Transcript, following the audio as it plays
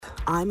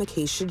I'm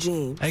Acacia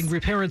James. Angry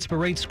parents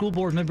berate school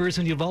board members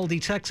in Uvalde,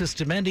 Texas,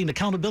 demanding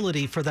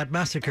accountability for that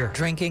massacre.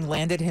 Drinking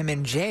landed him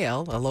in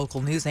jail. A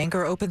local news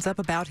anchor opens up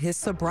about his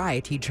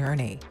sobriety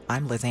journey.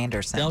 I'm Liz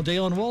Anderson. Dow day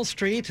on Wall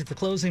Street. At the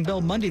closing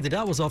bell Monday, the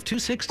Dow was off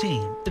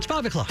 216. It's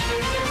 5 o'clock.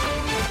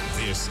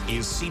 This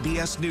is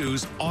CBS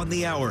News on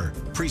the Hour,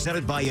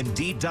 presented by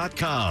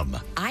Indeed.com.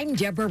 I'm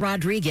Deborah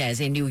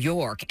Rodriguez in New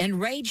York.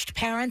 Enraged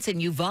parents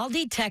in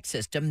Uvalde,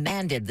 Texas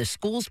demanded the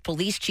school's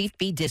police chief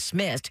be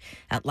dismissed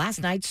at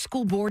last night's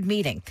school board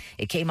meeting.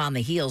 It came on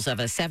the heels of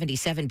a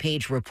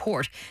 77-page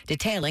report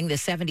detailing the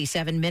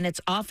 77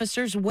 minutes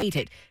officers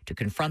waited to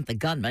confront the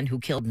gunman who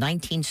killed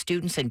 19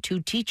 students and 2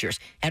 teachers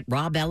at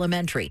Robb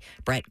Elementary.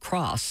 Brett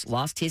Cross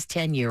lost his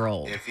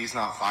 10-year-old. If he's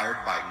not fired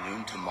by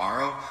noon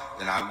tomorrow,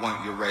 then I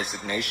want your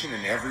resignation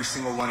and every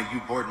single one of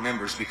you board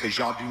members, because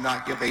y'all do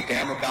not give a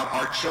damn about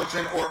our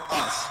children or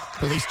us.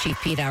 Police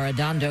Chief Pete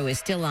Arredondo is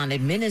still on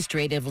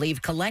administrative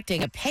leave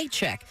collecting a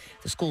paycheck.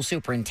 The school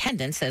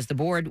superintendent says the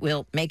board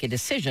will make a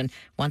decision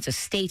once a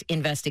state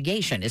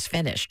investigation is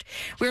finished.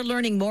 We're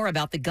learning more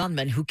about the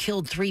gunman who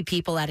killed 3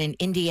 people at an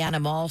Indiana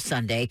mall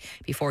Sunday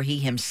before he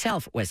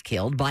himself was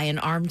killed by an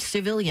armed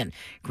civilian.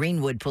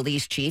 Greenwood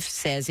Police Chief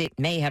says it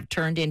may have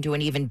turned into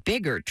an even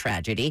bigger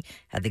tragedy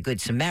had the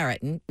Good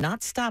Samaritan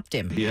not stopped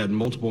him. He had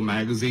multiple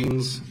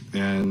magazines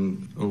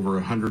and over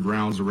 100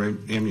 rounds of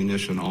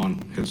ammunition on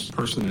his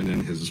person and in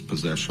his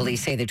possession.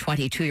 Police say the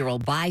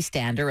 22-year-old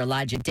bystander,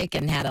 Elijah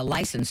Dickin, had a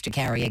license to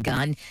carry a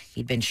gun.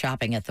 He'd been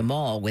shopping at the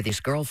mall with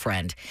his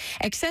girlfriend.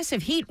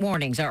 Excessive heat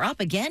warnings are up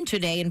again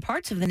today in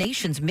parts of the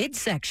nation's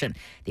midsection.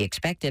 The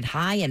expected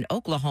high in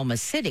Oklahoma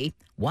City,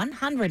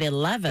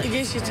 111. It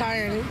gets you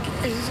tired.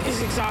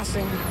 It's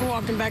exhausting.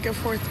 Walking back and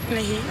forth in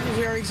the heat is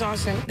very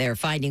exhausting. They're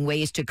finding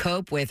ways to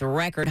cope with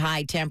record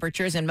high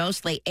temperatures in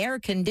mostly air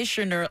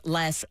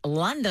conditioner-less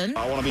London.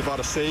 I want to be by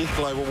the sea.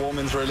 Global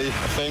warming's really a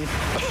thing.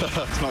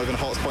 It's not even the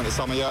hottest point of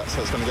summer yet,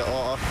 so it's going to get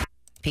hotter.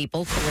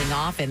 People cooling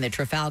off in the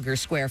Trafalgar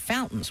Square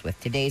fountains, with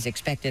today's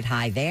expected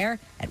high there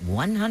at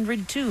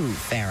 102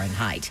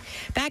 Fahrenheit.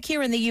 Back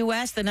here in the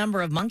U.S., the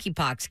number of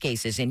monkeypox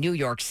cases in New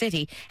York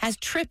City has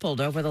tripled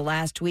over the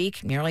last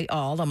week, nearly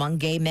all among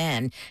gay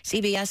men.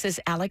 CBS's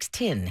Alex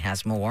Tin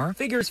has more.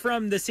 Figures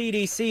from the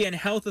CDC and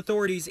health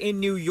authorities in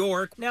New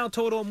York now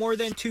total more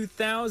than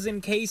 2,000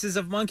 cases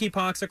of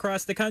monkeypox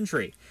across the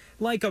country.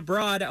 Like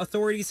abroad,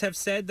 authorities have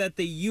said that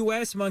the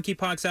U.S.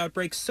 monkeypox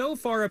outbreak so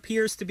far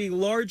appears to be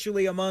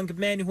largely among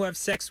men who have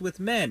sex with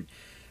men.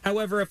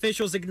 However,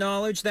 officials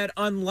acknowledge that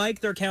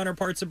unlike their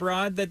counterparts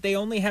abroad, that they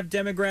only have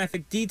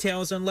demographic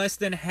details on less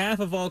than half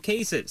of all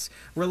cases,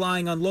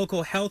 relying on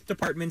local health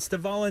departments to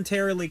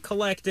voluntarily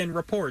collect and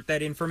report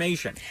that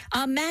information.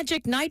 A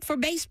magic night for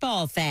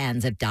baseball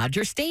fans at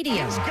Dodger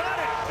Stadium. He's got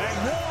it,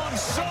 and Juan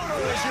Soto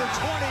is your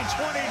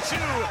 2022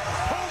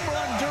 Home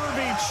Run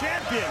Derby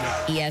champion.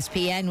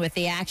 ESPN with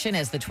the action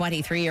as the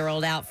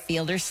 23-year-old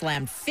outfielder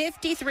slammed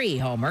 53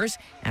 homers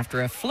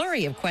after a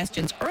flurry of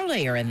questions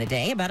earlier in the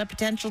day about a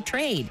potential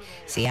trade.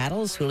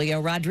 Seattle's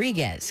Julio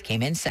Rodriguez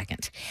came in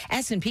second.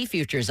 S&P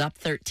futures up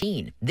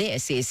 13.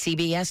 This is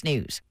CBS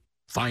News.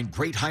 Find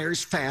great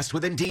hires fast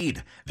with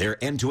Indeed.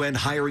 Their end-to-end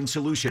hiring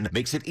solution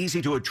makes it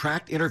easy to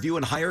attract, interview,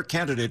 and hire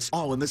candidates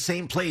all in the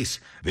same place.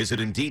 Visit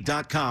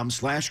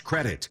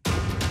Indeed.com/credit.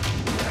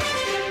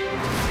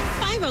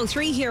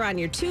 5:03 here on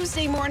your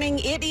Tuesday morning.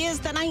 It is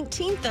the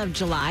 19th of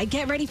July.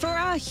 Get ready for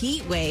a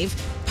heat wave.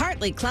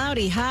 Partly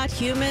cloudy, hot,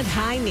 humid,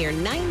 high near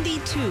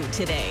 92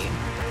 today.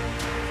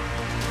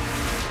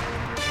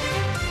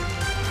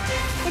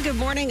 Good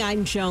morning.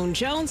 I'm Joan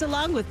Jones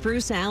along with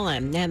Bruce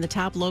Allen. And the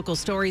top local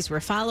stories we're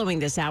following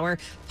this hour.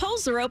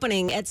 Polls are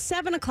opening at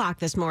 7 o'clock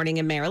this morning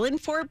in Maryland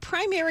for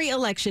primary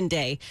election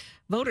day.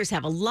 Voters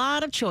have a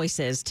lot of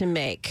choices to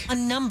make. A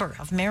number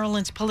of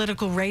Maryland's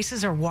political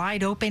races are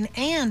wide open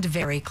and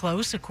very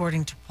close,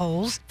 according to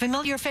polls.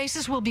 Familiar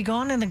faces will be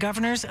gone in the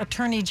governor's,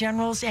 attorney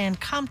general's, and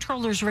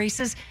comptroller's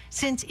races,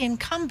 since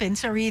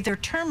incumbents are either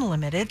term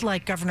limited,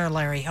 like Governor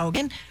Larry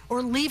Hogan,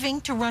 or leaving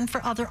to run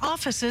for other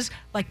offices,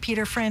 like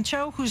Peter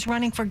Franchot, who's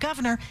running for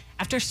governor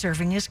after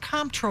serving as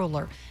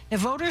comptroller. Now,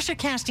 voters are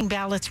casting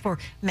ballots for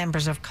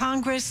members of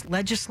Congress,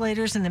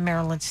 legislators in the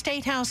Maryland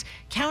State House,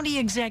 county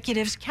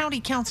executives, county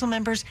council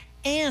members,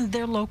 and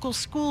their local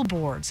school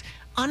boards.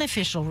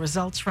 Unofficial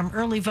results from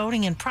early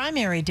voting and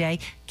primary day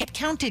get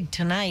counted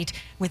tonight,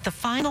 with the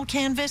final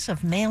canvass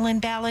of mail-in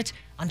ballots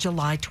on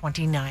July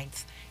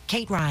 29th.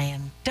 Kate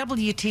Ryan,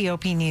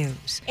 WTOP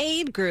News.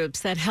 Aid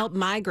groups that help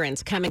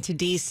migrants come into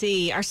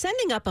D.C. are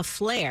sending up a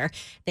flare.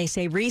 They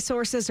say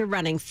resources are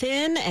running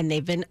thin, and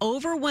they've been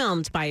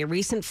overwhelmed by a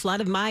recent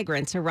flood of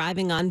migrants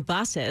arriving on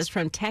buses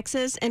from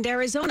Texas and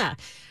Arizona.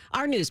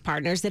 Our news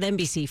partners at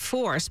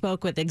NBC4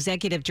 spoke with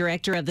Executive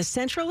Director of the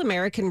Central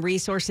American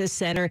Resources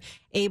Center,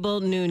 Abel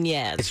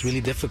Nunez. It's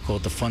really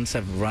difficult. The funds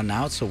have run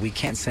out, so we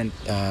can't send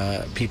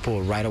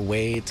people right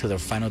away to their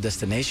final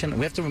destination.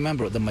 We have to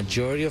remember, the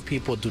majority of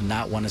people do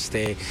not want to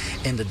stay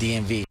in the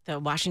DMV. The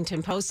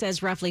Washington Post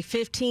says roughly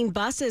 15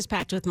 buses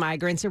packed with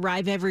migrants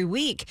arrive every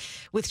week.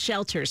 With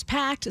shelters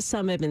packed,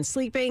 some have been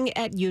sleeping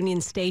at Union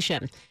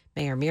Station.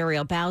 Mayor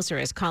Muriel Bowser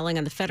is calling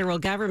on the federal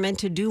government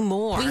to do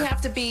more. We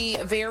have to be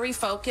very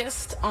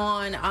focused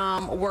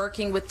on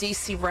working with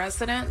D.C.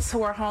 residents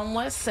who are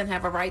homeless and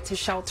have a right to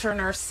shelter in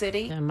our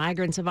city. The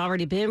migrants have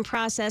already been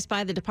processed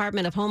by the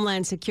Department of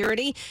Homeland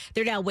Security.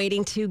 They're now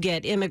waiting to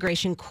get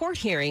immigration court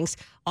hearings.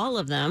 All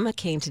of them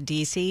came to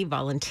D.C.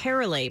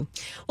 voluntarily.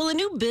 Well, a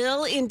new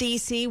bill in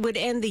D.C. would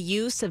end the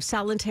use of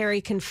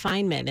solitary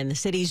confinement in the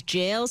city's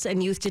jails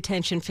and youth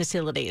detention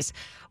facilities.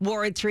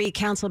 Ward 3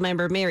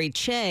 Councilmember Mary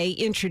Che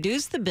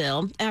introduced the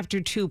bill after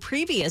 2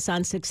 previous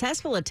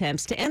unsuccessful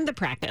attempts to end the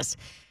practice.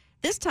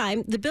 This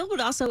time, the bill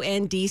would also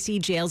end D.C.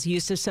 jail's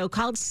use of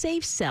so-called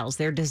safe cells.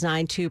 They're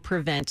designed to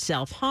prevent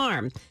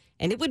self-harm.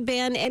 And it would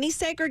ban any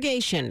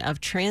segregation of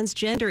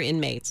transgender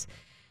inmates.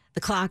 The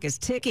clock is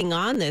ticking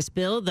on this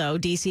bill, though.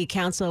 D.C.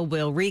 Council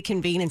will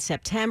reconvene in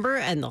September,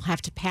 and they'll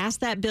have to pass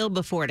that bill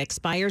before it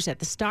expires at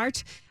the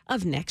start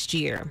of next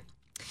year.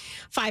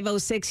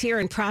 5:06 here,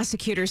 and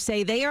prosecutors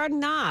say they are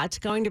not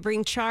going to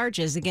bring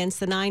charges against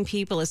the 9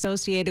 people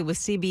associated with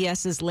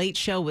CBS's Late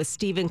Show with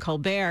Stephen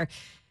Colbert.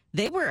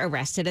 They were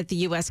arrested at the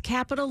U.S.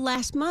 Capitol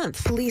last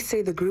month. Police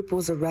say the group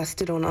was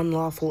arrested on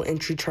unlawful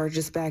entry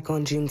charges back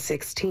on June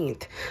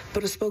 16th.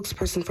 But a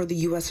spokesperson for the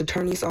U.S.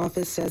 Attorney's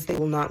Office says they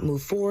will not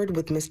move forward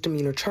with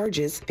misdemeanor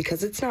charges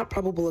because it's not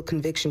probable a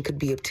conviction could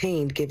be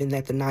obtained given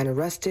that the 9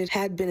 arrested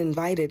had been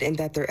invited and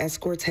that their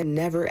escorts had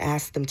never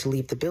asked them to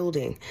leave the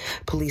building.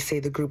 Police say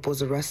the group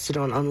was arrested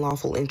on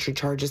unlawful entry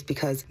charges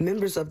because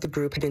members of the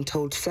group had been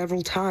told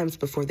several times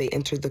before they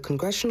entered the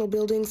congressional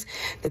buildings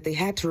that they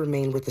had to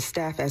remain with the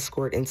staff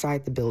escort inside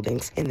the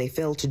buildings, and they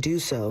failed to do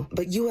so.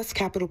 But U.S.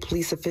 Capitol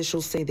Police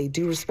officials say they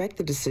do respect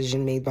the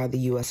decision made by the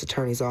U.S.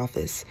 Attorney's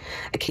Office.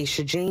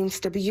 Acacia James,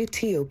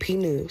 WTOP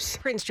News.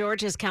 Prince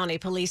George's County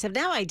Police have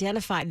now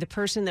identified the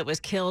person that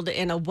was killed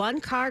in a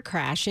one-car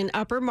crash in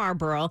Upper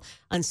Marlboro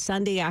on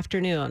Sunday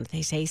afternoon.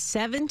 They say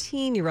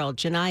 17-year-old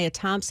Janiyah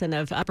Thompson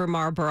of Upper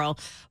Marlboro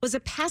was a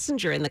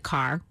passenger in the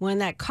car when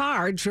that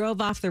car drove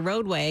off the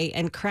roadway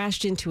and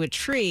crashed into a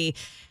tree.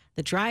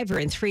 The driver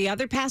and 3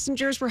 other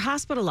passengers were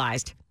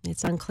hospitalized.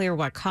 It's unclear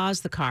what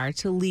caused the car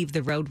to leave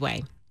the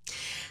roadway.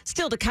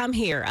 Still to come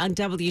here on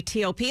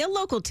WTOP, a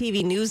local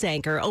TV news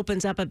anchor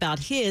opens up about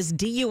his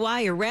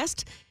DUI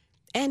arrest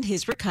and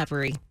his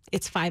recovery.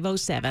 It's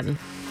 5:07.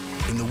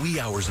 In the wee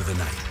hours of the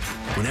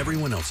night, when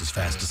everyone else is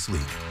fast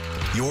asleep,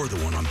 you're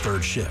the one on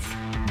third shift,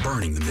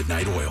 burning the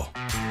midnight oil.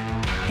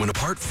 When a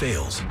part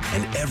fails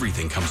and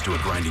everything comes to a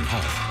grinding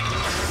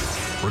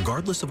halt,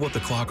 regardless of what the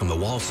clock on the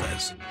wall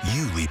says,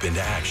 you leap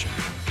into action.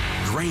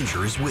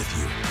 Grainger is with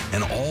you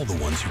and all the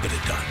ones who get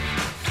it done.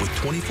 With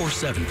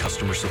 24/7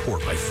 customer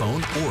support by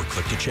phone or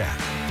click to chat.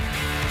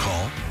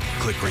 Call,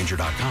 click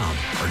Grainger.com,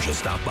 or just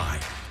stop by.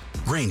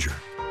 Grainger,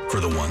 for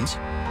the ones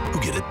who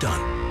get it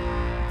done.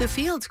 The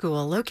Field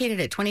School, located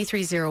at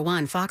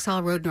 2301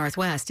 Foxhall Road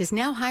Northwest, is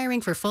now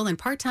hiring for full and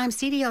part-time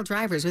CDL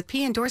drivers with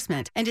P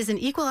endorsement and is an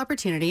equal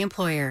opportunity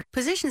employer.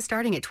 Positions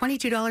starting at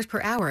 $22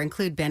 per hour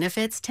include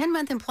benefits,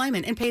 10-month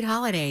employment, and paid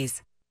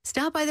holidays.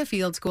 Stop by the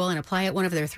Field School and apply at one of their